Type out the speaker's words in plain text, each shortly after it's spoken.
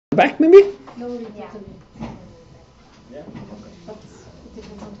Back maybe? No, Yeah. but it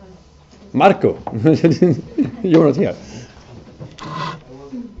depends on time. Marco, you're not here.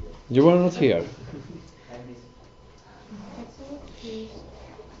 You are not here.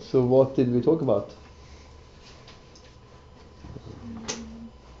 So what did we talk about?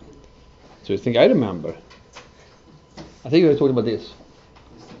 So you think I remember? I think we were talking about this.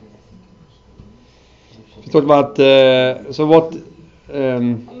 We talked about so what. We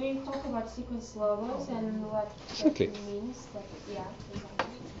talk about sequence logos and what Exactly. it means. That, yeah,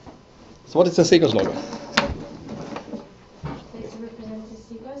 exactly. So what is a sequence logo? It represents the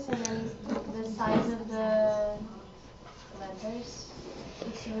sequence, and then the size of the letters.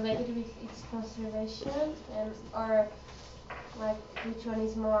 It's related with its conservation, and or like which one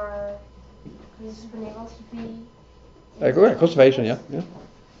is more disponible to be. Correct, conservation, yeah.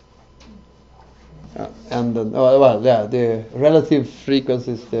 And the relative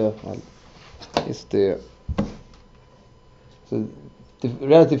frequency is the so the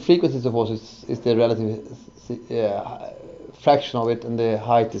relative frequency of course is the relative fraction of it, and the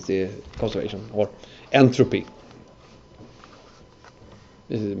height is the conservation or entropy.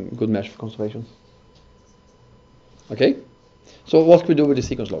 This is a good measure for conservation. Okay, so what can we do with the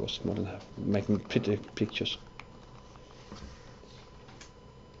sequence logos? More than making pretty pictures.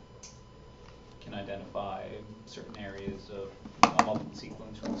 Can identify certain areas of a multiple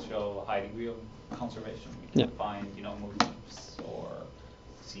sequence which show a high degree of conservation. We can find, motifs or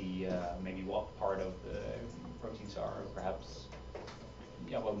see maybe what part of the proteins are perhaps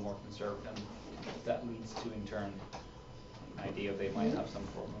more conserved, and that leads to in turn an idea they might have some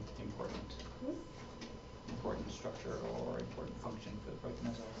form of important structure or important function for the protein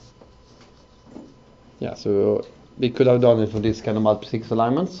as well. Yeah, so we could have done it for this kind of multi-sequence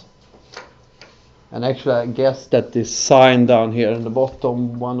alignments. And actually, I guess that this sign down here in the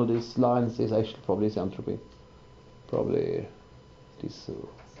bottom, one of these lines is actually probably this entropy. Probably this,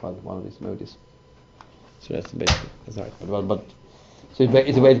 one of these, maybe this. So that's basically, that's right. But so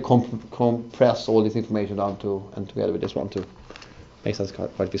it's a way to compress all this information down to, and together with this one to make that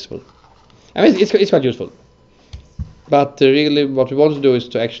quite visible. I mean, it's quite useful. But really, what we want to do is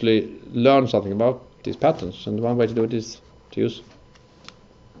to actually learn something about these patterns, and one way to do it is to use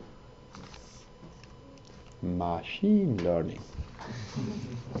machine learning.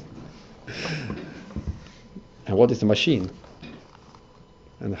 And what is a machine?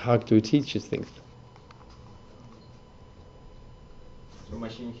 And how do we teach these things? So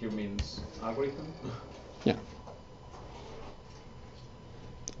machine here means algorithm? Yeah.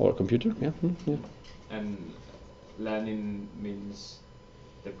 Or a computer, yeah. Yeah. And learning means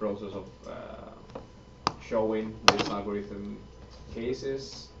the process of showing this algorithm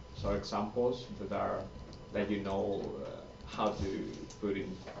cases, so examples that you know how to put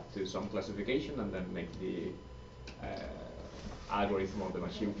into some classification, and then make the algorithm of the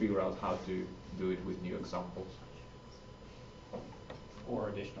machine figure out how to do it with new examples. Or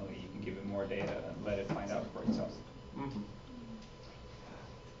additionally, you can give it more data and let it find out for itself. Mm-hmm.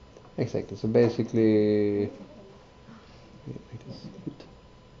 Exactly. So basically,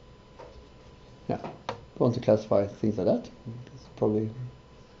 yeah, want to classify things like that. It's probably.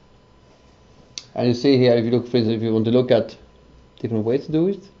 And you see here, if you look, for instance, if you want to look at different ways to do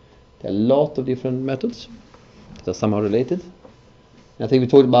it, there are a lot of different methods that are somehow related. And I think we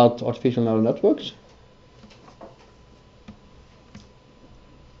talked about artificial neural networks.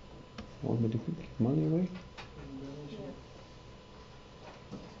 Want me to give money away?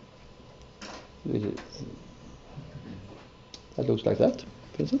 That looks like that,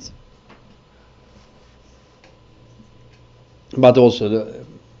 for instance. But also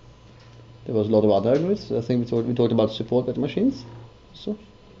there was a lot of other algorithms. I think we talked about support vector machines. So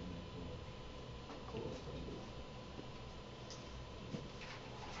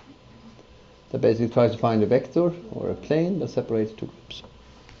that basically tries to find a vector or a plane that separates two groups.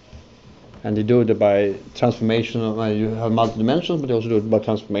 And they do it by transformation. You have multiple dimensions, but they also do it by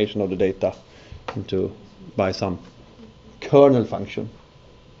transformation of the data by some kernel function.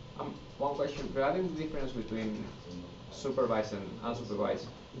 One question regarding the difference between supervised and unsupervised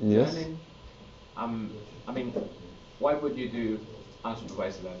learning. I mean, why would you do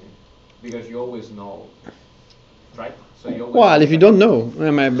unsupervised learning? Because you always know, right? So you always well, if you don't know,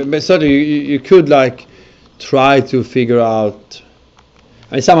 I mean, but certainly you could try to figure out.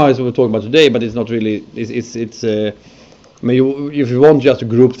 I mean, somehow it's what we're talking about today, but it's not really. It's. I mean, if you want just to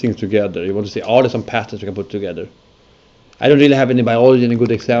group things together, you want to say, are there some patterns you can put together? I don't really have any biology, any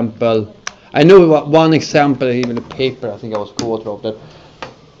good example. I know one example, even a paper I think I was co-author of that,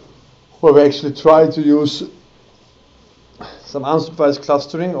 where we actually tried to use some unsupervised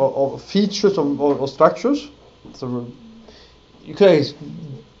clustering of features or structures. So it could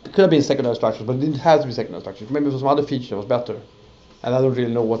have been secondary structures, but it didn't have to be secondary structures. Maybe it was some other feature that was better, and I don't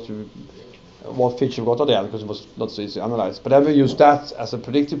really know what feature we got out there because it was not so easy to analyze. But then we used that as a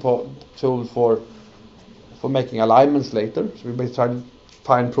predictive tool for making alignments later. So we basically tried to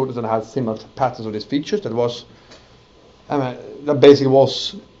find proteins that had similar patterns of these features. That basically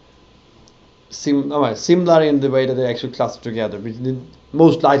was similar in the way that they actually cluster together.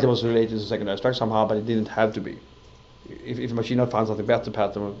 Most likely was related to secondary structure somehow, but it didn't have to be. If a machine had found something better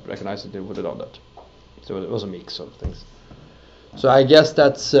pattern or recognized it, they would have done that. So it was a mix of things. So I guess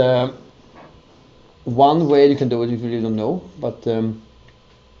that's one way you can do it if you really don't know. But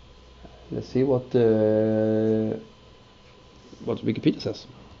let's see what Wikipedia says.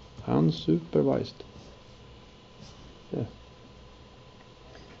 Unsupervised. Yeah.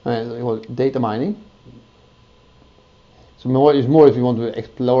 Data mining. So more is more if you want to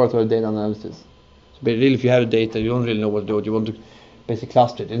exploratory data analysis. So but really, if you have the data, you don't really know what to do. You want to basically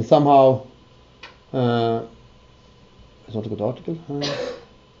cluster it, and somehow it's not a good article.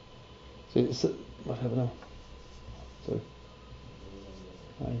 So what happened now? Sorry,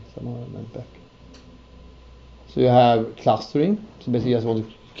 I somehow went back. So you have clustering. So basically, you just want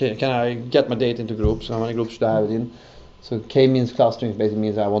to can I get my data into groups? How many groups should I have it in? So K means clustering. Basically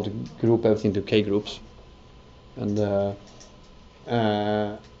means I want to group everything into K groups, and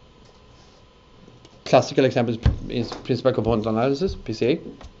classical example is principal component analysis, PCA.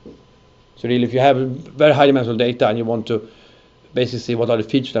 So really, if you have very high dimensional data and you want to basically see what are the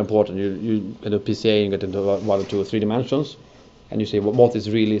features that are important, you can do PCA and get into 1 or 2 or 3 dimensions, and you see what is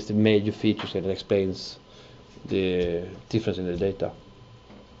really the major features that explains the difference in the data.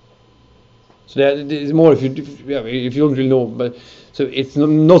 So it's more if you don't really know, but so it's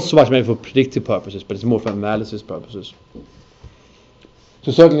not so much made for predictive purposes, but it's more for analysis purposes.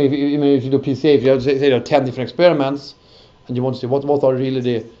 So certainly, if you do PCA, if you have say there are 10 different experiments, and you want to see what are really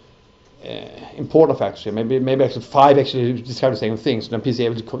the important factors here, maybe actually 5 actually describe the same things. So then PCA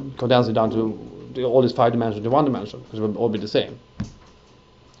will condense it down to all these 5 dimensions to 1 dimension because it will all be the same.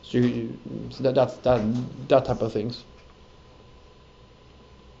 So, that's that type of things.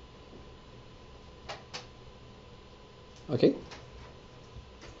 Okay,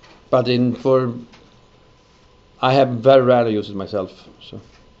 but I have very rarely used it myself. So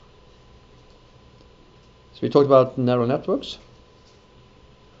we talked about neural networks.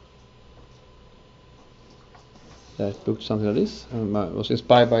 That looked something like this. Was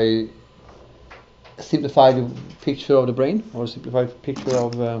inspired by a simplified picture of the brain, or a simplified picture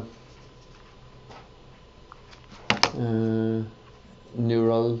of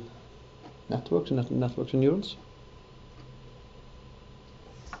neural networks and networks of neurons.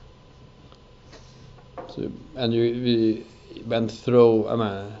 So, and we went through.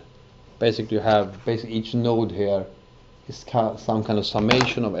 Basically, you have each node here is some kind of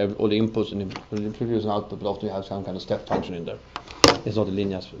summation of all the inputs and introduce and output, but often you have some kind of step function in there. It's not a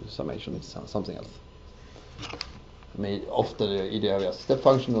linear summation; it's something else. Often either you have a step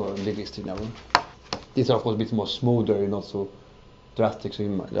function or a linguistic number. These are of course a bit more smoother, not so drastic, so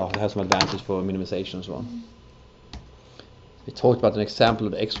it has some advantage for minimization and so on. We talked about an example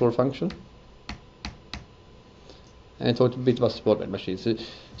of the XOR function. And I talked a bit about support machines. So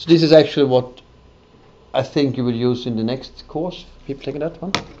this is actually what I think you will use in the next course. People taking that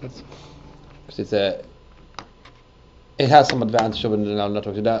one? Because it has some advantage over the neural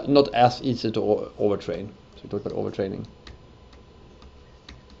networks. They're not as easy to overtrain. So we talked about overtraining.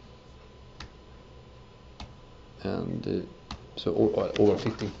 And so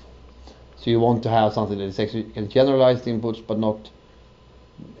overfitting. So you want to have something that is actually can generalize the inputs, but not,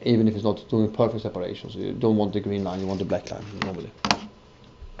 even if it's not doing perfect separation. So you don't want the green line, you want the black line normally.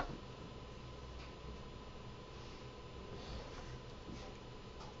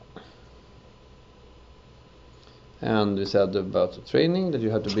 And we said about training that you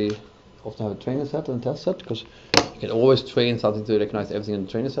have to often have a training set and a test set, because you can always train something to recognize everything in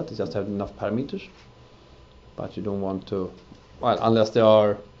the training set. You just have enough parameters, but you don't want to, well, unless there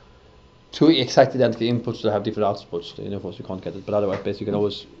are 2 exact identical inputs that have different outputs, then of course you can't get it. But otherwise, basically, you can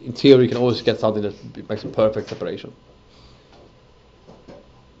always, in theory, you can always get something that makes a perfect separation.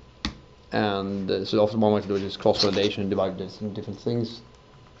 And so often one way to do it is cross-validation and divide this into different things.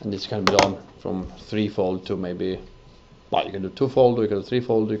 And this can be done from 3-fold to maybe, well, you can do 2-fold, or you can do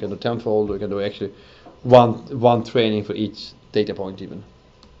 3-fold, or you can do 10-fold, or you can do actually one training for each data point even.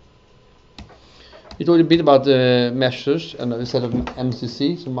 We talked a bit about measures, and instead of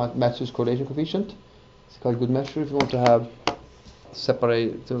MCC, so matches correlation coefficient. It's quite a good measure if you want to have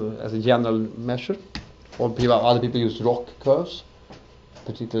separate as a general measure or other people use rock curves,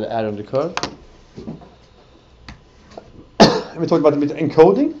 particularly add on the curve. And we talked about a bit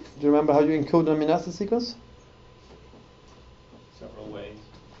encoding. Do you remember how you encode an amino acid sequence? Several ways.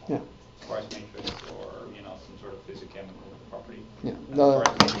 Yeah. Sparse matrix or, some sort of physicochemical property. Yeah. And sparse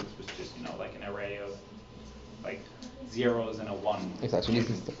matrix was just, like an array of like zeros and a one. Exactly. This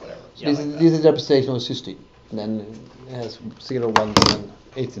is whatever. So this is the representation of a cysteine. And then it has 0, 1, and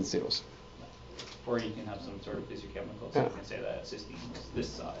 18 zeros. Or you can have some sort of physicochemical, so you can say that cysteine is this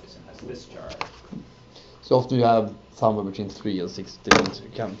size and has this charge. So often you have somewhere between 3 and 6 different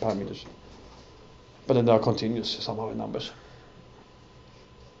parameters. But then they are continuous somehow in numbers.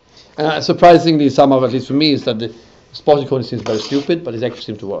 And surprisingly, somehow, at least for me, is that the sparse encoding seems very stupid, but it actually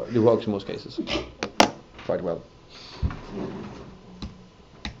seems to work. It works in most cases quite well.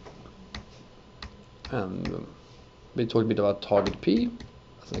 And we talked a bit about target P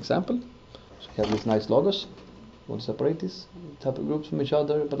as an example. So we have these nice loggers. We want to separate these type of groups from each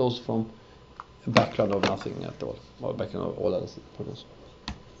other, but also from a background of nothing at all, or background of all other programs.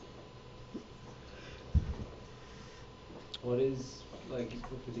 What is, like,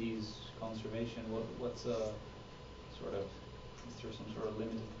 for these conservation, what's a sort of, is there some sort of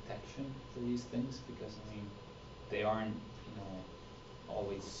limited detection for these things? Because, they aren't,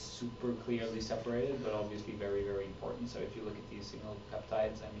 always super clearly separated, but obviously very, very important. So if you look at these single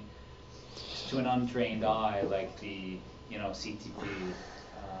peptides, to an untrained eye, like the, CTP,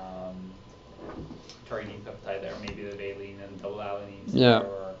 targeting peptide there, maybe the valine and double alanines. Yeah.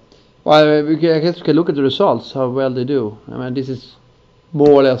 Or Well, I guess we can look at the results, how well they do. This is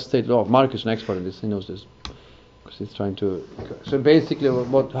more or less stated off. Marcus is an expert in this, he knows this. Because he's trying to... So basically,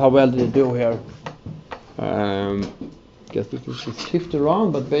 how well they do here. I guess this is shift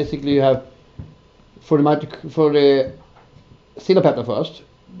around, but basically you have, for the single peptide first,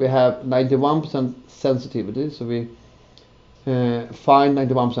 we have 91% sensitivity, so we find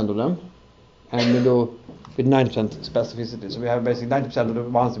 91% of them, and we do with 90% specificity. So we have basically 90% of the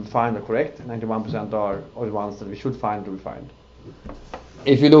ones that we find are correct, 91% are the ones that we should find or we find.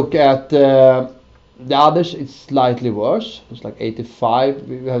 If you look at the others, it's slightly worse. It's like 85.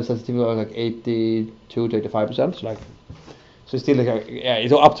 We have sensitivity of like 82 to 85%. So it's still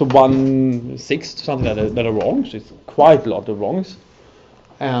it's up to 1/6 something that are wrong. So it's quite a lot of wrongs,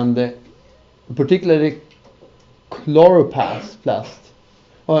 and particularly chloroplast.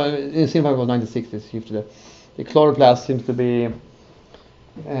 Well, in Sinfag was 96. It's usually the chloroplast seems to be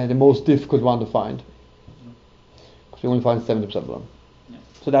the most difficult one to find, because we only find 70% of them. Yeah.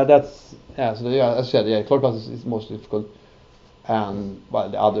 So that's as I said, chloroplast is most difficult, and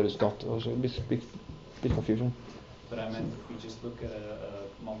the other is not. Also a bit confusion. But I meant, if we just look at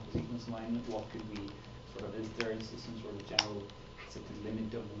a multi-sequence alignment, what could we sort of, is there some sort of general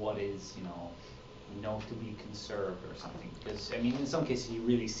limit of what is, to be conserved or something? Because, in some cases you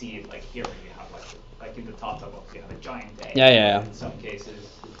really see it, like here you have like in the top box you have a giant A. Yeah. In some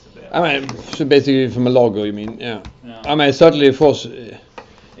cases it's a bit... so basically from a logo, you mean, yeah. Certainly for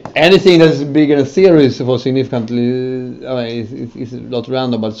anything that's bigger than 0 is for significantly, it's not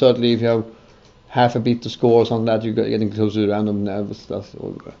random, but certainly if you have half a bit to score or something like that, you're getting closer to random stuff.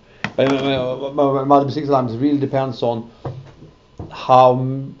 But multiple sequence alignments really depends on how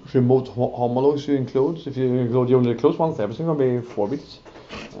remote homologs you include. So if you include only the close ones, everything will be 4 bits.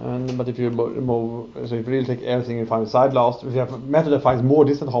 But if you remove, so if you really take everything and find the side last, if you have a method that finds more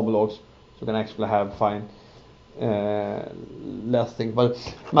distant homologs, you can actually find less things. But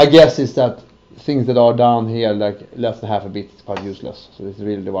my guess is that things that are down here, like less than half a bit, is quite useless. So it's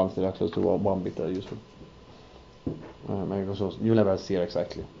really the ones that are close to 1 bit that are useful. You'll never see it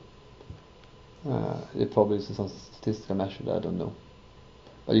exactly. It probably is some statistical measure that I don't know.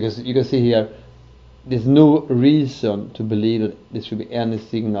 But you can see here, there's no reason to believe that there should be any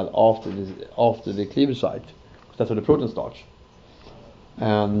signal after the cleavage site. That's where the protein starts.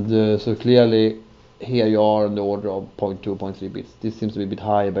 And so clearly, here you are on the order of 0.2, 0.3 bits. This seems to be a bit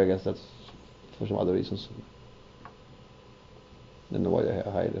higher, but I guess that's for some other reasons. I don't know why they're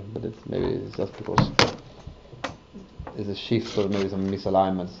higher, but maybe it's just because it's a shift or maybe some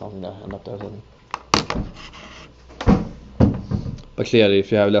misalignment, something that end up there. But clearly,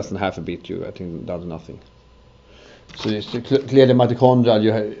 if you have less than half a bit, I think does nothing. So it's clearly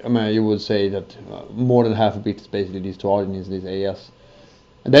mitochondrial. You would say that more than half a bit is basically these two arginines, these AS.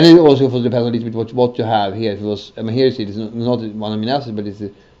 And then it also depends a little bit what you have here. If it was, here you see it's not one amino acid, but it's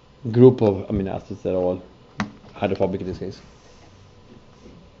a group of amino acids that are all hydrophobic in this case.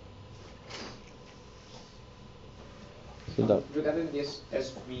 So that. Regarding this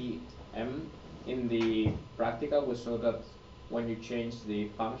SVM, in the practical we saw that when you change the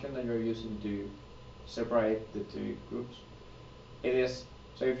function that you're using to separate the two groups. It is,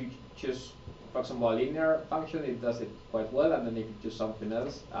 so if you choose, for example, a linear function, it does it quite well, and then if you choose something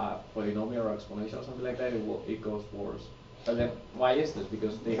else, polynomial or exponential or something like that, it goes worse. But then, why is this?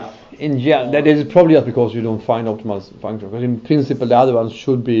 Because they have... that is probably just because you don't find optimal function. Because in principle, the other ones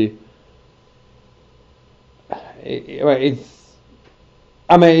should be... it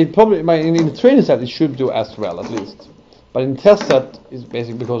probably in the training set it should do as well, at least. But in test set, it's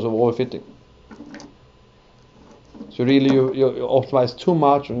basically because of overfitting. So really, you optimize too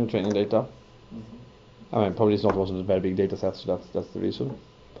much on your training data. Probably it's not also a very big data set, so that's the reason.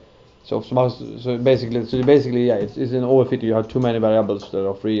 So basically, yeah, it's an overfit. You have too many variables that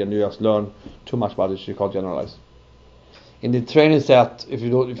are free, and you just learn too much about it, so you can't generalize. In the training set, if you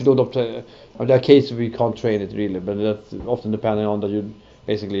don't optimize, there are cases where you can't train it really, but that's often depending on that you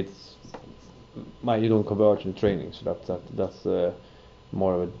basically you don't converge in training, so that's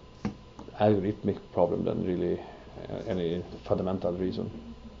more of an algorithmic problem than really any fundamental reason.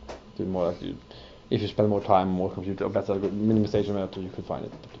 It's more like if you spend more time, more computer, or better minimization method, you could find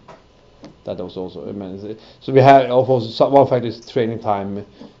it. But that was also so we have also one factor is training time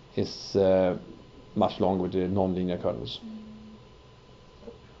is much longer with the non-linear kernels.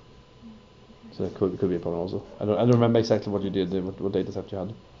 So it could be a problem also. I don't remember exactly what you did, what data set you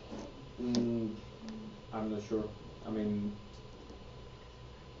had. I'm not sure.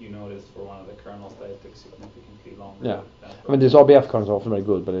 You noticed for one of the kernels that it took significantly longer. Yeah, these RBF kernels are often very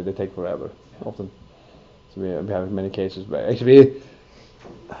good, but they take forever often. So we have many cases where actually,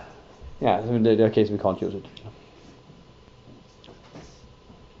 there are cases we can't use it.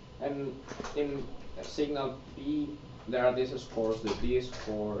 And in signal B, there are these scores: the D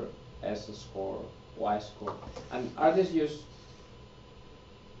score, S score, Y score, and are these used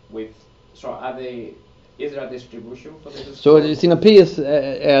with? So are they? Is there a distribution for this? So the signal P is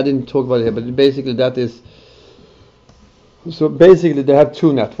I didn't talk about it here, but basically that is. So basically they have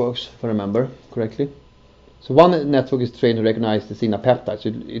two networks, if I remember correctly. So one network is trained to recognize the signal peptides. So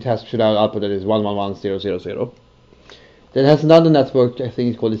it should have output that is 111,000. Then it has another network, I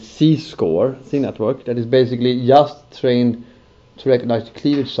think it's called the C-score, C network, that is basically just trained to recognize the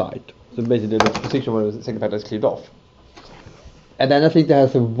cleavage site. So basically the position where the signal peptide is cleaved off. And then I think there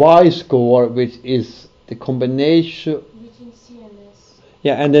has a Y-score, which is the combination. Between C and S.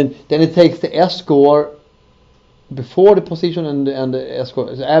 Yeah, and then it takes the S-score before the position and the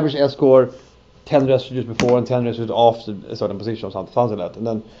S-score. So average S-score 10 residues before and 10 residues after a certain position or something like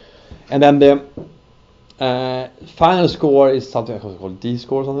that. And then the final score is something called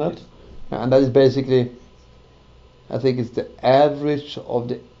D-score or something like that. And that is basically, I think it's the average of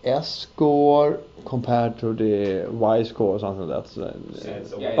the S-score compared to the Y-score or something like that. So,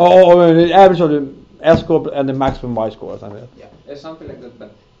 the average of the S-score and the maximum Y-score or something like that. Yeah, it's something like that,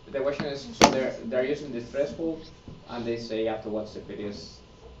 but the question is, so they're using this threshold, and they say afterwards if it is,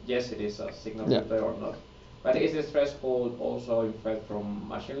 yes, it is a signal filter or not. But is this threshold also inferred from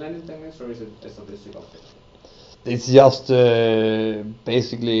machine learning techniques, or is it a statistical thing? It's just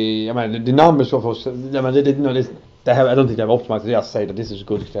basically, the numbers of course, they have, I don't think they have optimized it. They just say that this is a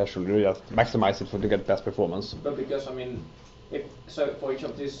good threshold. You just maximize it to get best performance. But because so for each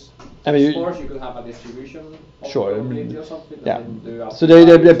of these scores, you could have a distribution of probability or something. Yeah. And then So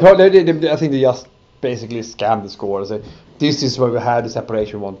I think they just basically scan the score and say this is where we have the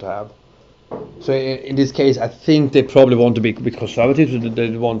separation we want to have. So in this case, I think they probably want to be a bit conservative. So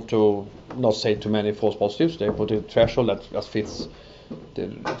they want to not say too many false positives. They put a threshold that just fits the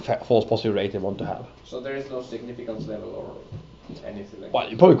false positive rate they want to have. So there is no significance level or anything like that? Well,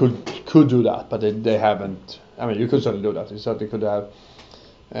 you probably could do that, but they haven't. You could certainly do that. You certainly could have.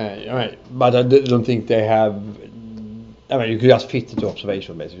 But I don't think they have. You could just fit it to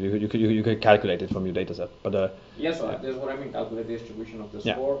observation, basically. You could calculate it from your data set. But yes, so that's what I mean. Calculate the distribution of the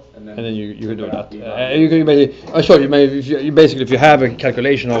score, and then you could do that. You could basically, if you have a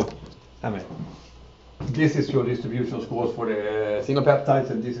calculation of, this is your distribution of scores for the signal peptides,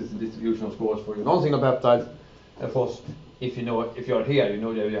 and this is the distribution of scores for your non-signal peptides. Of course, if you're here, you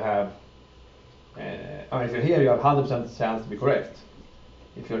know that you have. If you're here, you have 100% chance to be correct.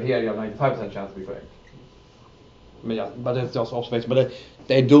 If you're here, you have 95% chance to be correct. But it's just observation. But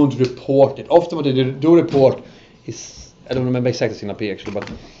they don't report it. Often what they do report is, I don't remember exactly signal P actually,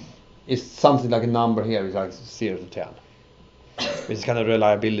 but it's something like a number here is like 0 to 10. Which is kind of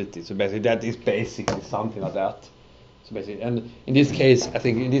reliability. So basically that is basically something like that. So basically, and in this case, I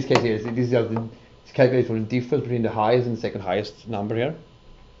think in this case here, it's calculated for the difference between the highest and the second highest number here.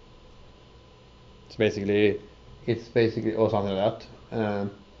 So it's basically or something like that.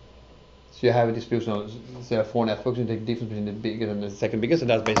 So you have a distribution of, say, 4 networks, and you take the difference between the biggest and the second biggest, and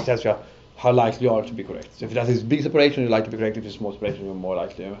that basically tells you how likely you are to be correct. So if that is big separation, you're likely to be correct. If it's small separation, you're more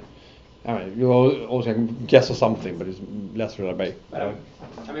likely. I mean, you also can guess or something, but it's less reliable. I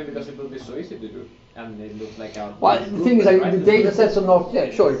mean, because it will be so easy to do, and it looks like a. Well, the thing is, like, the data sets are not.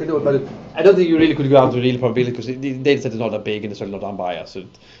 Yeah, sure, you can do it, but I don't think you really could go out to real probability because the data set is not that big and it's certainly not unbiased. So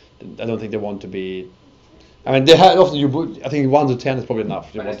I don't think they want to be. I mean, they have often you put. I think 1 to 10 is probably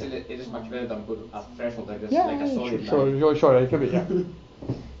enough. But still, it is much better than put a threshold like this, Yeah, like a solid. sure, it could be. Yeah.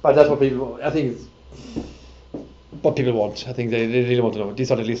 But that's what people. I think it's what people want. I think they really want to know.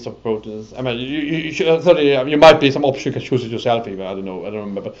 These are the list of proteins. I mean, you should, certainly, you might be some option you can choose it yourself. Even I don't know. I don't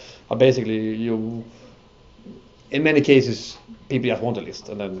remember. But basically, you. In many cases, people just want a list,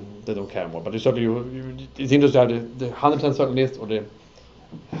 and then they don't care more. But it's certainly it's interesting to have the 100% certain list or the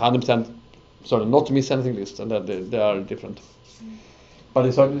 100% certain not to miss anything list, and that they are different. But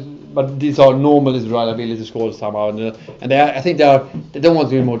these are normal reliability scores somehow, and I think they don't want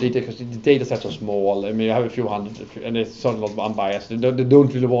to do more detail because the data sets are small. I mean, you have a few hundred, and it's certainly not unbiased. They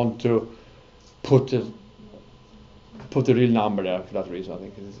don't really want to put the real number there for that reason. I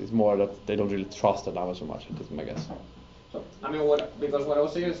think it's more that they don't really trust the number so much. That's my guess. So I mean, because what I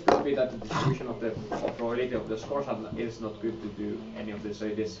was saying is could be that the distribution of probability of the scores is not good to do any of this. So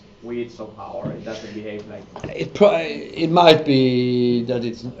it is weird somehow, or it doesn't behave like. It might be that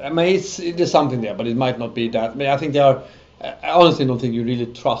it's. I mean, there's something there, but it might not be that. I mean, I think there are. I honestly don't think you really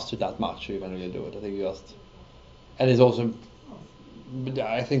trust it that much. You can really do it. I think you just. And it's also.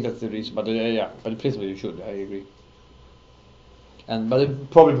 I think that's the reason. But yeah, but principally you should. I agree.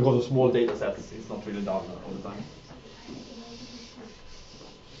 But probably because of small data sets, it's not really done all the time.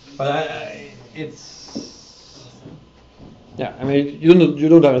 But it's. Yeah, I mean, you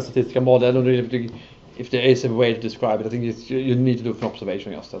don't have a statistical model. I don't really think if there is a way to describe it. I think you need to do an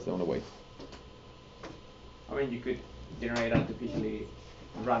observation. Yes, that's the only way. I mean, you could generate artificially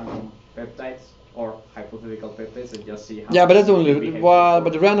random peptides or hypothetical peptides and just see how. Yeah, but that's only but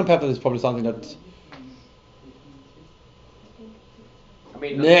the random peptide is probably something that. I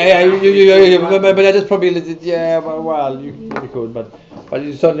mean, but that is probably you could, but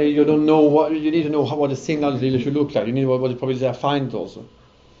you certainly you don't know what you need to know what the signal really should look like. You need what the probability they find also.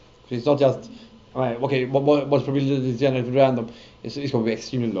 It's not just okay. What's probability is generated random? It's going to be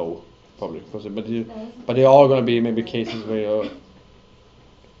extremely low, probably. But there are going to be maybe cases where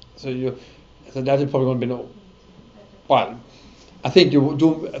so that is probably going to be no. Well, I think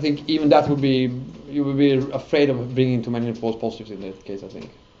I think even that would be. You would be afraid of bringing too many false positives in that case, I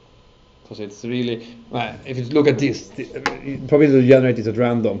think. Because it's really, if you look at this, probability to generate is at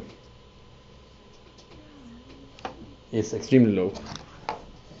random. It's extremely low.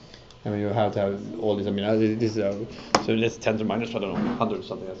 I mean, you have to have all this. I mean, this is so let's 10 to minus, I don't know, 100 or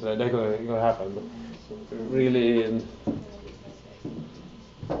something. So that's going to happen. But really,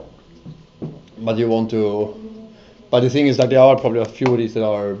 but you want to. But the thing is that there are probably a few of these that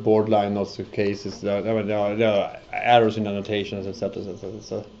are borderline not so cases. There are errors in annotations, etc.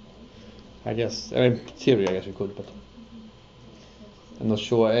 So I guess, in theory, I guess you could, but I'm not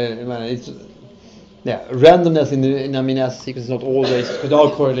sure. It's randomness in amino acid sequence is not always because there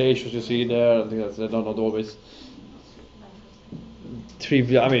are correlations you see there. I think they're not always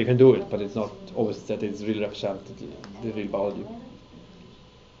trivial. I mean, you can do it, but it's not always that it's really represented the real biology.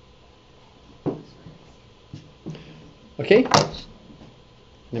 Okay.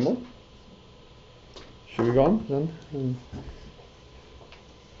 Any more? Should we go on then? And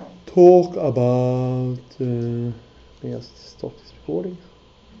talk about. Let me just stop this recording.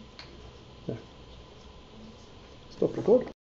 Yeah. Stop record.